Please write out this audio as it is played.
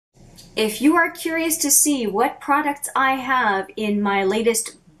If you are curious to see what products I have in my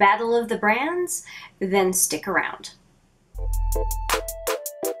latest Battle of the Brands, then stick around.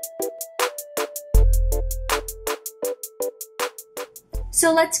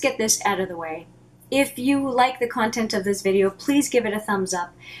 So let's get this out of the way. If you like the content of this video, please give it a thumbs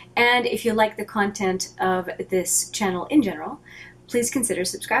up. And if you like the content of this channel in general, please consider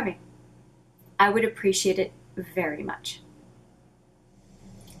subscribing. I would appreciate it very much.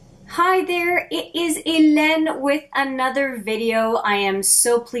 Hi there, it is Hélène with another video. I am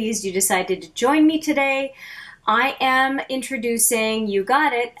so pleased you decided to join me today. I am introducing, you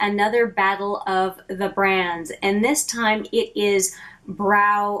got it, another Battle of the Brands, and this time it is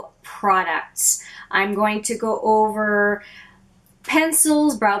brow products. I'm going to go over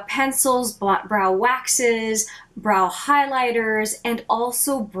pencils, brow waxes, brow highlighters, and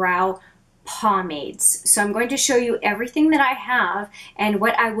also brow pomades. So I'm going to show you everything that I have and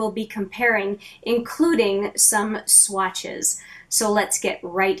what I will be comparing, including some swatches. So let's get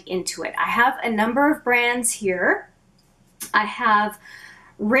right into it. I have a number of brands here. I have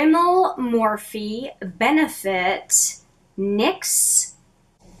Rimmel, Morphe, Benefit, NYX,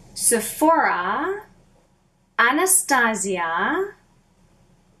 Sephora, Anastasia,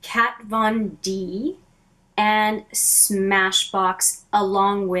 Kat Von D, and Smashbox,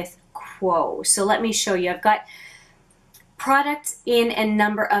 along with Quo. So let me show you. I've got products in a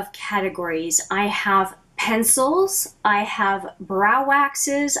number of categories. I have pencils, I have brow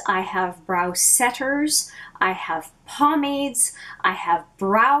waxes, I have brow setters, I have pomades, I have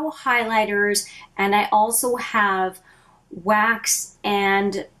brow highlighters, and I also have wax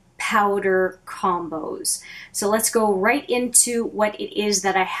and powder combos. So let's go right into what it is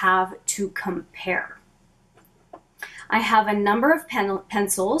that I have to compare. I have a number of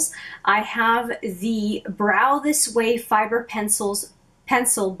pencils. I have the Brow This Way Fiber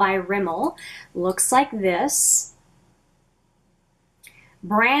Pencil by Rimmel. Looks like this.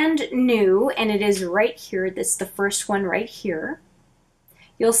 Brand new, and it is right here. This is the first one right here.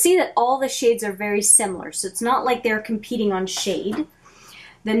 You'll see that all the shades are very similar, so it's not like they're competing on shade.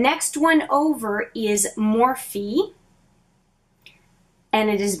 The next one over is Morphe, and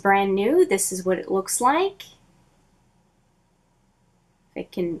it is brand new. This is what it looks like. If I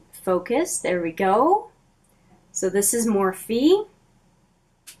can focus, there we go. So this is Morphe.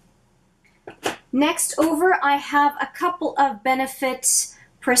 Next over, I have a couple of Benefit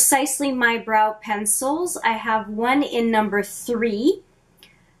Precisely My Brow pencils. I have one in number 3,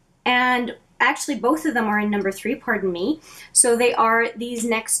 and actually both of them are in number 3, pardon me. So they are these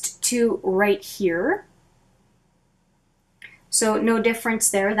next two right here. So no difference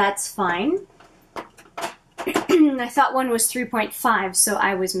there, that's fine. I thought one was 3.5, so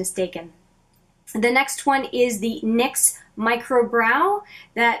I was mistaken. The next one is the NYX Micro Brow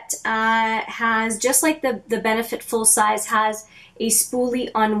that has, just like the Benefit Full Size, has a spoolie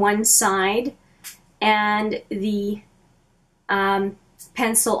on one side and the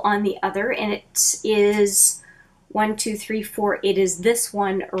pencil on the other, and it is 1, 2, 3, 4. It is this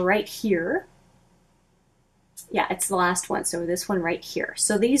one right here. Yeah, it's the last one, so this one right here.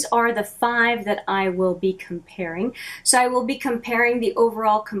 So these are the 5 that I will be comparing. So I will be comparing the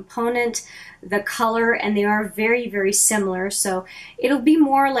overall component, the color, and they are very, very similar. So it'll be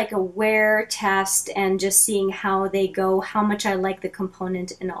more like a wear test and just seeing how they go, how much I like the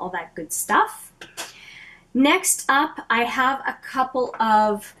component, and all that good stuff. Next up, I have a couple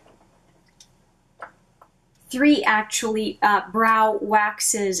of 3 actually brow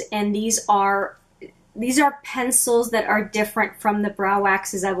waxes, and these are pencils that are different from the brow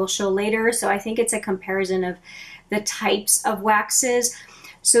waxes I will show later. So I think it's a comparison of the types of waxes.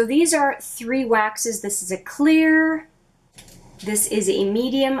 So these are 3 waxes. This is a clear, this is a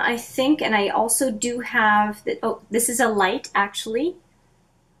medium, I think, and I also do have, this is a light actually.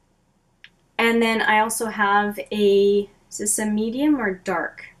 And then I also have is this a medium or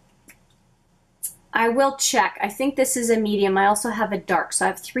dark? I will check. I think this is a medium. I also have a dark. So I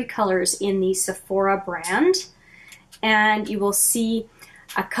have 3 colors in the Sephora brand. And you will see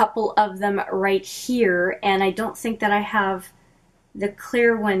a couple of them right here. And I don't think that I have the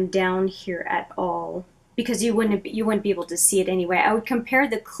clear one down here at all, because you wouldn't be able to see it anyway. I would compare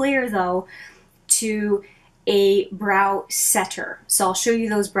the clear though to a brow setter. So I'll show you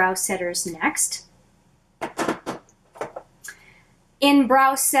those brow setters next. In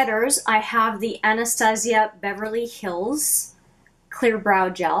brow setters, I have the Anastasia Beverly Hills Clear Brow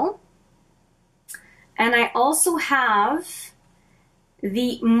Gel. And I also have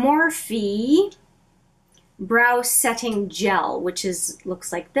the Morphe Brow Setting Gel, which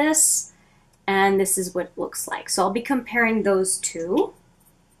looks like this, and this is what it looks like. So I'll be comparing those two.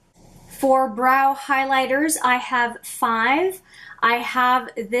 For brow highlighters, I have 5. I have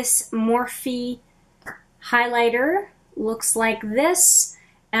this Morphe highlighter, looks like this,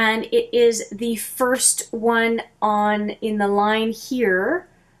 and it is the first one on in the line here,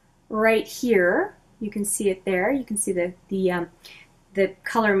 right here. You can see it there. You can see the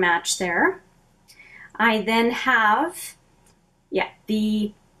color match there. I then have,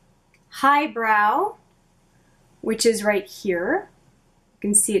 the highbrow, which is right here. You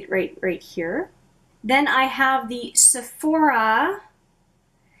can see it right here. Then I have the Sephora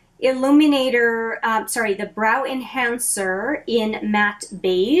Illuminator, the Brow Enhancer in Matte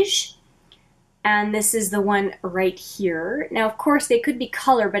Beige. And this is the one right here. Now, of course, they could be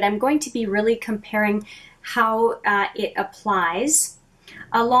color, but I'm going to be really comparing how it applies,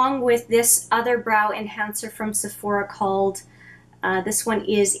 along with this other brow enhancer from Sephora called, this one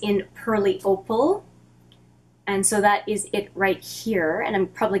is in Pearly Opal. And so that is it right here. And I'm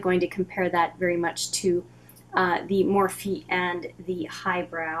probably going to compare that very much to the Morphe and the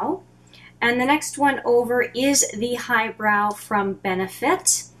highbrow. And the next one over is the highbrow from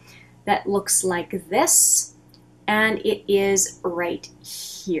Benefit that looks like this, and it is right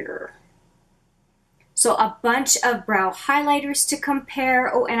here. So a bunch of brow highlighters to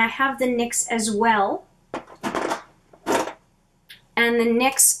compare. Oh, and I have the NYX as well. And the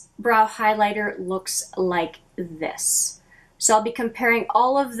NYX brow highlighter looks like this. So I'll be comparing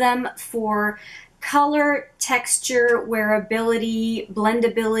all of them for color, texture, wearability,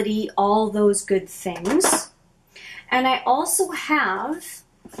 blendability, all those good things. And I also have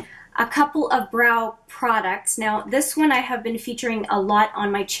a couple of brow products. Now, this one I have been featuring a lot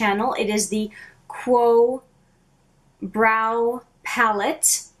on my channel. It is the Quo Brow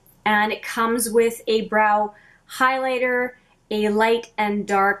Palette, and it comes with a brow highlighter, a light and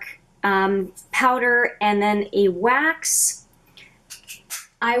dark powder, and then a wax.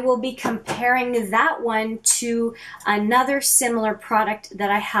 I will be comparing that one to another similar product that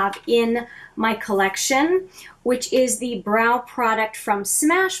I have in my collection, which is the brow product from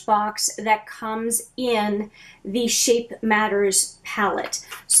Smashbox that comes in the Shape Matters palette.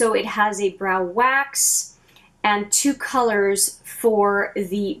 So it has a brow wax and 2 colors for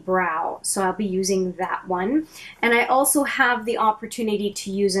the brow. So I'll be using that one. And I also have the opportunity to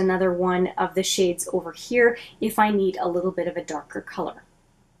use another one of the shades over here if I need a little bit of a darker color.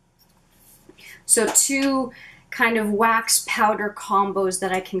 So 2 kind of wax powder combos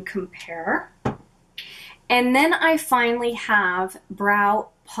that I can compare. And then I finally have brow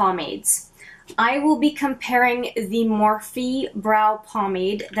pomades. I will be comparing the Morphe brow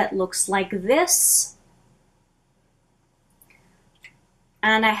pomade that looks like this.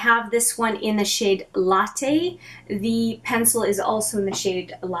 And I have this one in the shade Latte. The pencil is also in the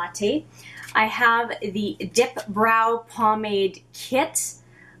shade Latte. I have the Dip Brow Pomade Kit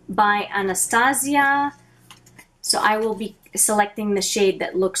by Anastasia. So I will be selecting the shade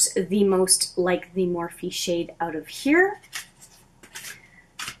that looks the most like the Morphe shade out of here.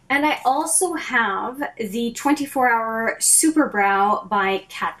 And I also have the 24-Hour Super Brow by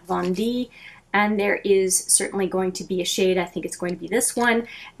Kat Von D. And there is certainly going to be a shade, I think it's going to be this one,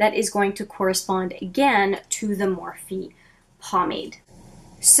 that is going to correspond again to the Morphe pomade.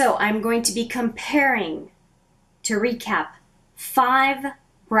 So I'm going to be comparing, to recap, 5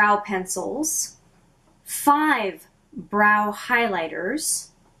 brow pencils, 5 brow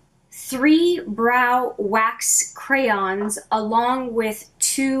highlighters, 3 brow wax crayons along with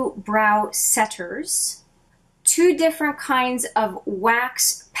 2 brow setters, 2 different kinds of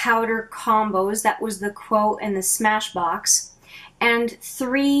wax powder combos, that was the Quo and the Smashbox, and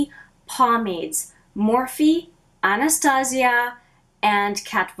 3 pomades, Morphe, Anastasia, and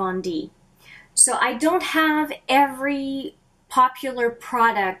Kat Von D. So I don't have every popular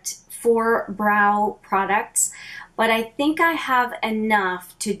product for brow products, but I think I have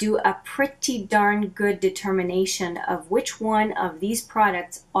enough to do a pretty darn good determination of which one of these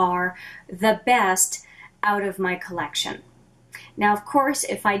products are the best out of my collection. Now, of course,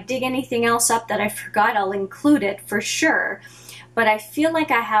 if I dig anything else up that I forgot, I'll include it for sure, but I feel like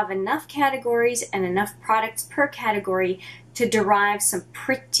I have enough categories and enough products per category to derive some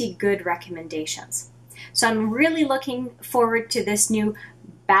pretty good recommendations. So I'm really looking forward to this new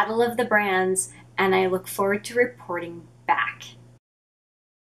Battle of the Brands, and I look forward to reporting back.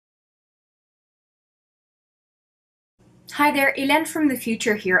 Hi there, Hélène from the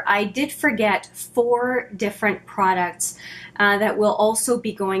future here. I did forget 4 different products that will also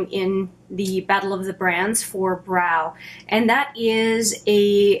be going in the Battle of the Brands for brow. And that is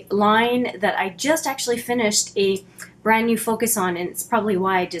a line that I just actually finished a brand new focus on, and it's probably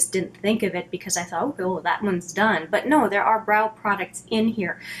why I just didn't think of it, because I thought, oh, that one's done. But no, there are brow products in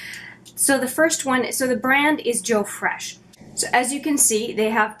here. So the first one, so the brand is Joe Fresh. So as you can see, they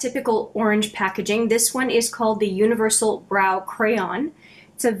have typical orange packaging. This one is called the Universal Brow Crayon.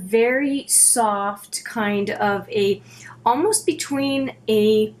 It's a very soft kind of a, almost between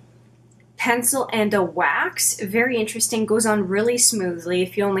a pencil and a wax. Very interesting, goes on really smoothly.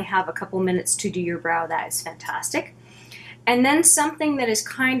 If you only have a couple minutes to do your brow, that is fantastic. And then something that is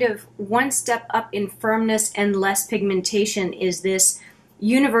kind of one step up in firmness and less pigmentation is this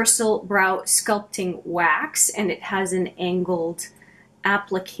Universal Brow Sculpting Wax, and it has an angled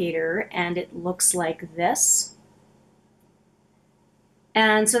applicator, and it looks like this.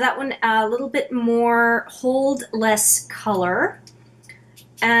 And so that one a little bit more hold, less color.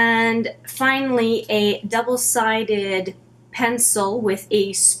 And finally, a double-sided pencil with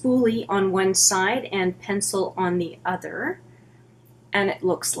a spoolie on one side and pencil on the other. And it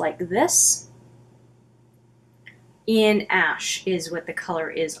looks like this. In ash is what the color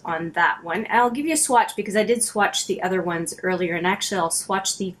is on that one. I'll give you a swatch because I did swatch the other ones earlier, and actually I'll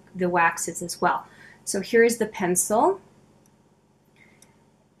swatch the waxes as well. So here is the pencil.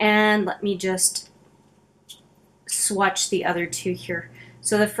 And let me just swatch the other two here.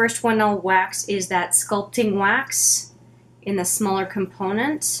 So the first one I'll wax is that sculpting wax in the smaller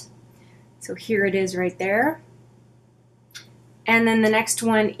component. So here it is right there. And then the next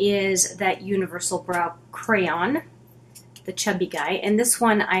one is that Universal Brow Crayon, the chubby guy. And this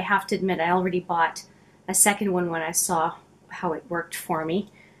one, I have to admit, I already bought a second one when I saw how it worked for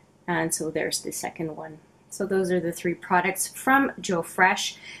me. And so there's the second one. So those are the three products from Joe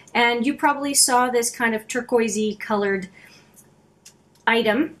Fresh. And you probably saw this kind of turquoisey colored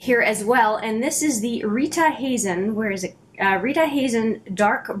item here as well. And this is the Rita Hazen, where is it? Rita Hazen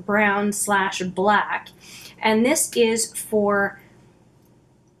Dark Brown / Black. And this is for,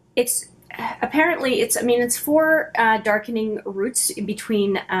 it's apparently, it's for darkening roots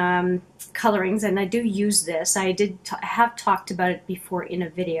between colorings, and I do use this. I have talked about it before in a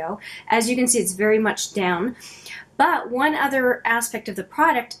video. As you can see, it's very much down. But one other aspect of the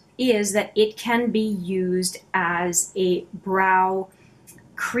product is that it can be used as a brow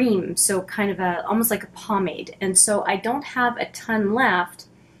cream, so kind of almost like a pomade. And so I don't have a ton left,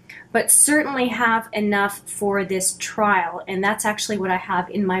 but certainly have enough for this trial, and that's actually what I have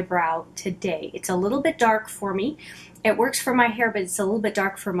in my brow today. It's a little bit dark for me. It works for my hair, but it's a little bit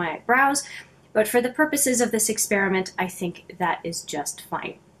dark for my brows. But for the purposes of this experiment, I think that is just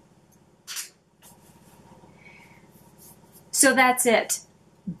fine. So that's it.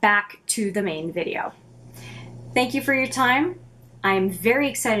 Back to the main video. Thank you for your time. I'm very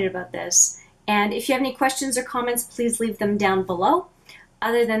excited about this. And if you have any questions or comments, please leave them down below.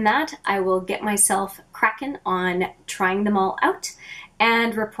 Other than that, I will get myself cracking on trying them all out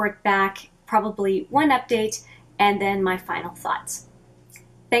and report back probably one update and then my final thoughts.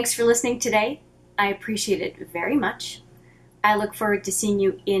 Thanks for listening today. I appreciate it very much. I look forward to seeing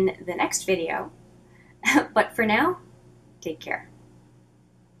you in the next video. But for now, take care.